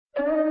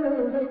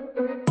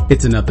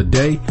It's another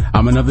day.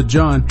 I'm another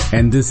John,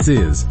 and this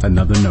is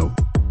Another Note.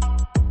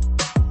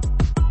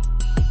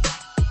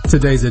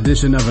 Today's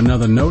edition of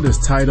Another Note is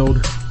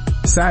titled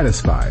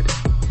Satisfied,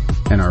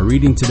 and our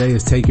reading today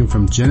is taken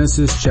from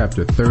Genesis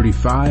chapter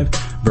 35,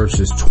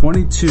 verses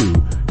 22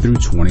 through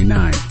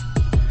 29.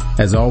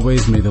 As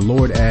always, may the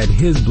Lord add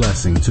His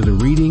blessing to the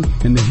reading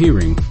and the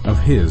hearing of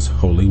His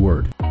holy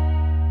word.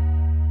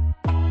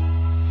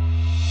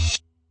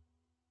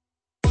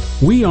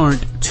 We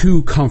aren't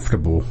too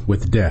comfortable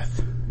with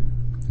death.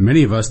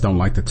 Many of us don't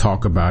like to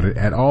talk about it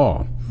at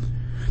all.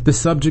 The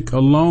subject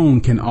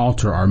alone can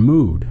alter our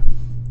mood.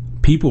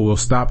 People will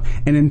stop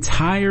an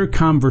entire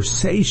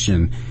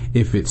conversation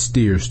if it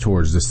steers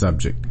towards the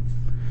subject.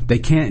 They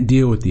can't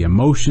deal with the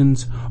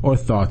emotions or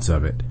thoughts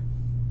of it.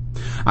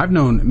 I've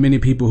known many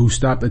people who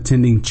stopped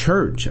attending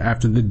church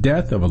after the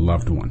death of a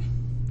loved one.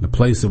 The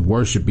place of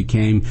worship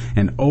became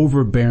an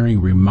overbearing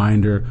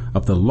reminder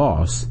of the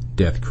loss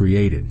death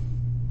created.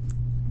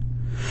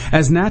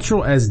 As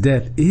natural as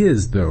death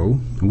is, though,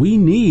 we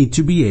need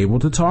to be able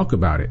to talk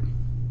about it.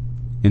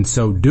 In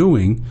so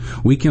doing,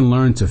 we can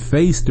learn to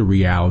face the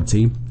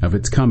reality of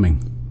its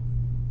coming.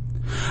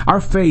 Our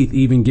faith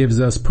even gives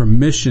us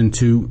permission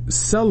to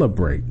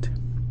celebrate.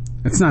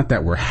 It's not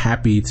that we're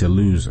happy to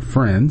lose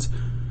friends.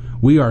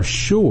 We are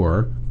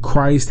sure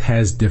Christ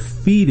has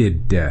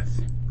defeated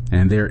death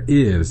and there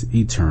is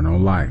eternal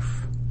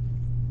life.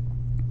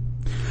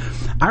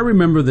 I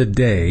remember the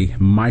day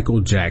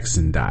Michael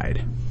Jackson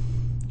died.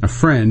 A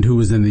friend who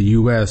was in the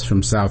U.S.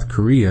 from South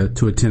Korea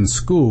to attend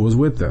school was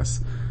with us.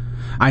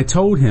 I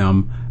told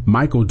him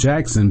Michael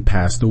Jackson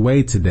passed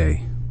away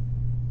today.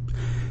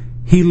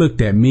 He looked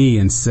at me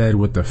and said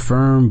with a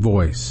firm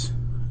voice,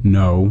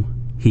 "No,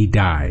 he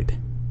died."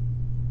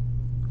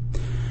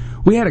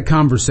 We had a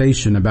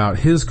conversation about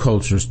his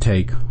culture's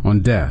take on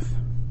death.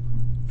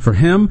 For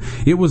him,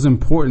 it was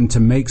important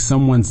to make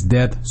someone's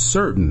death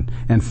certain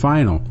and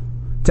final,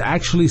 to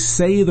actually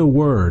say the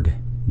word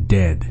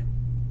dead.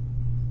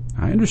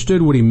 I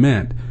understood what he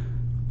meant,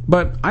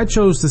 but I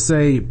chose to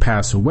say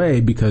pass away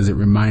because it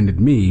reminded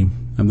me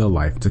of the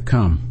life to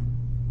come.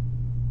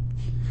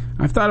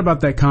 I've thought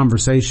about that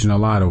conversation a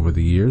lot over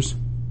the years.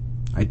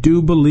 I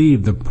do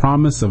believe the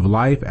promise of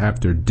life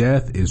after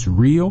death is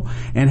real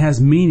and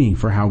has meaning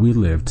for how we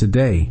live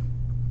today.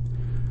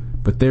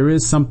 But there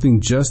is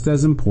something just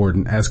as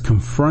important as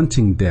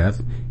confronting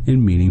death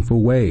in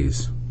meaningful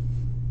ways.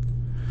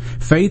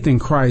 Faith in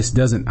Christ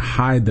doesn't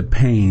hide the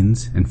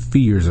pains and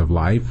fears of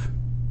life.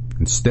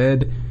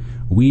 Instead,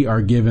 we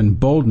are given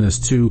boldness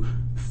to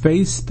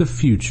face the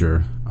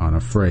future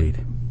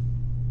unafraid.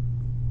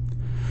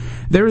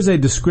 There is a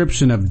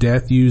description of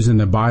death used in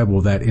the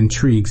Bible that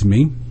intrigues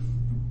me.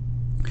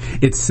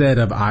 It's said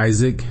of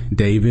Isaac,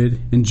 David,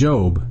 and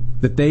Job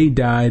that they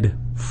died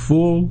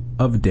full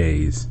of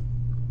days.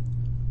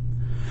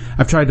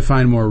 I've tried to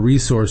find more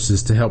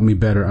resources to help me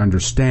better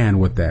understand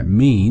what that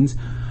means.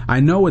 I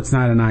know it's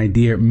not an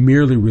idea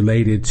merely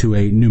related to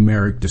a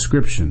numeric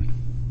description.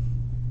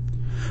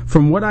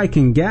 From what I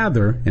can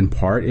gather, in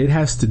part, it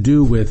has to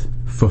do with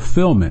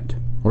fulfillment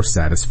or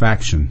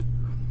satisfaction.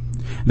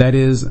 That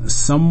is,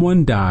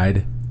 someone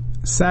died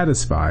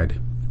satisfied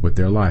with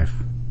their life.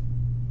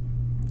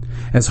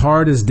 As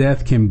hard as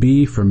death can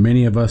be for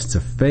many of us to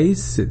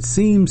face, it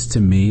seems to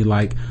me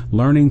like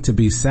learning to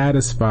be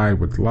satisfied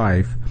with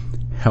life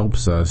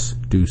helps us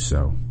do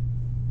so.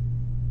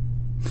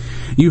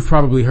 You've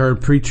probably heard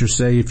preachers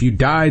say, if you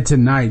died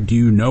tonight, do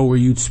you know where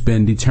you'd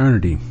spend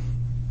eternity?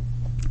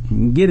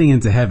 Getting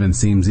into heaven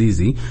seems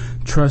easy.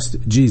 Trust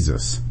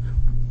Jesus.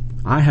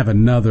 I have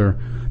another,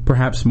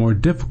 perhaps more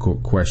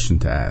difficult question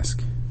to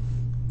ask.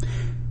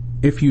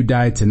 If you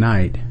died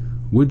tonight,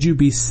 would you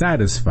be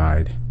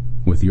satisfied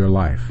with your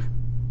life?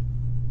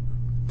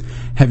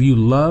 Have you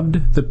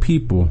loved the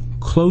people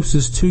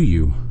closest to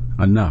you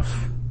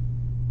enough?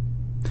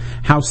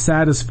 How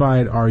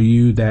satisfied are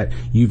you that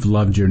you've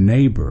loved your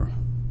neighbor?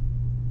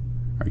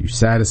 Are you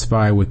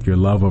satisfied with your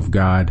love of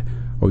God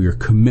or your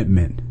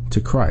commitment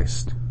to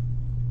Christ?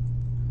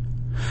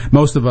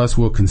 Most of us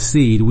will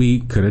concede we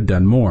could have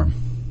done more.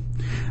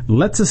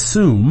 Let's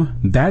assume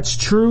that's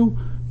true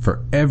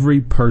for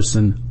every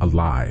person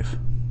alive.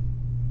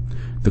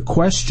 The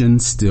question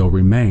still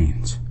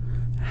remains.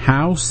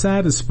 How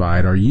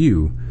satisfied are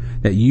you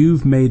that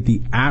you've made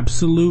the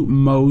absolute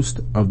most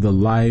of the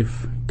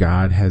life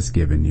God has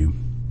given you?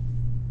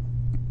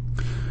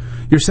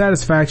 Your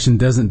satisfaction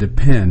doesn't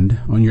depend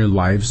on your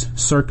life's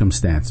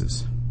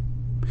circumstances.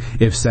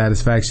 If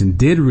satisfaction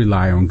did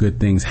rely on good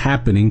things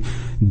happening,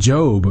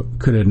 Job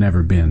could have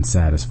never been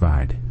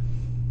satisfied.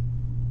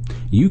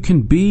 You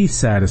can be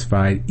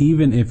satisfied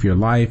even if your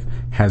life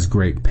has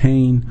great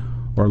pain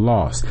or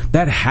loss.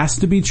 That has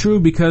to be true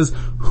because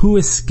who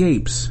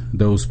escapes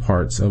those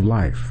parts of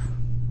life?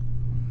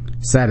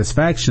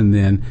 Satisfaction,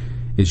 then,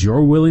 is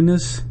your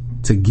willingness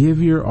to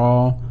give your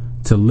all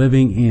to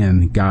living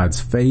in God's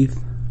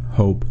faith,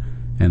 hope,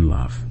 and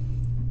love.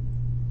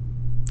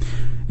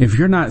 If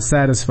you're not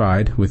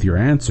satisfied with your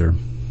answer,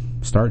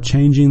 start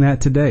changing that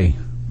today.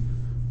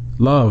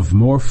 love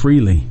more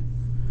freely,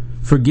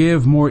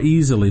 forgive more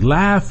easily,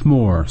 laugh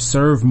more,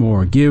 serve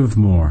more, give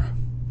more.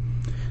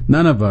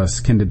 None of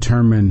us can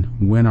determine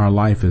when our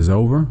life is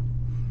over.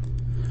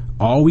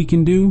 All we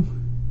can do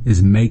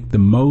is make the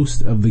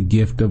most of the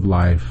gift of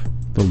life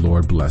the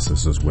Lord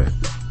blesses us with.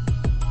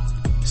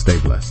 Stay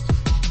blessed.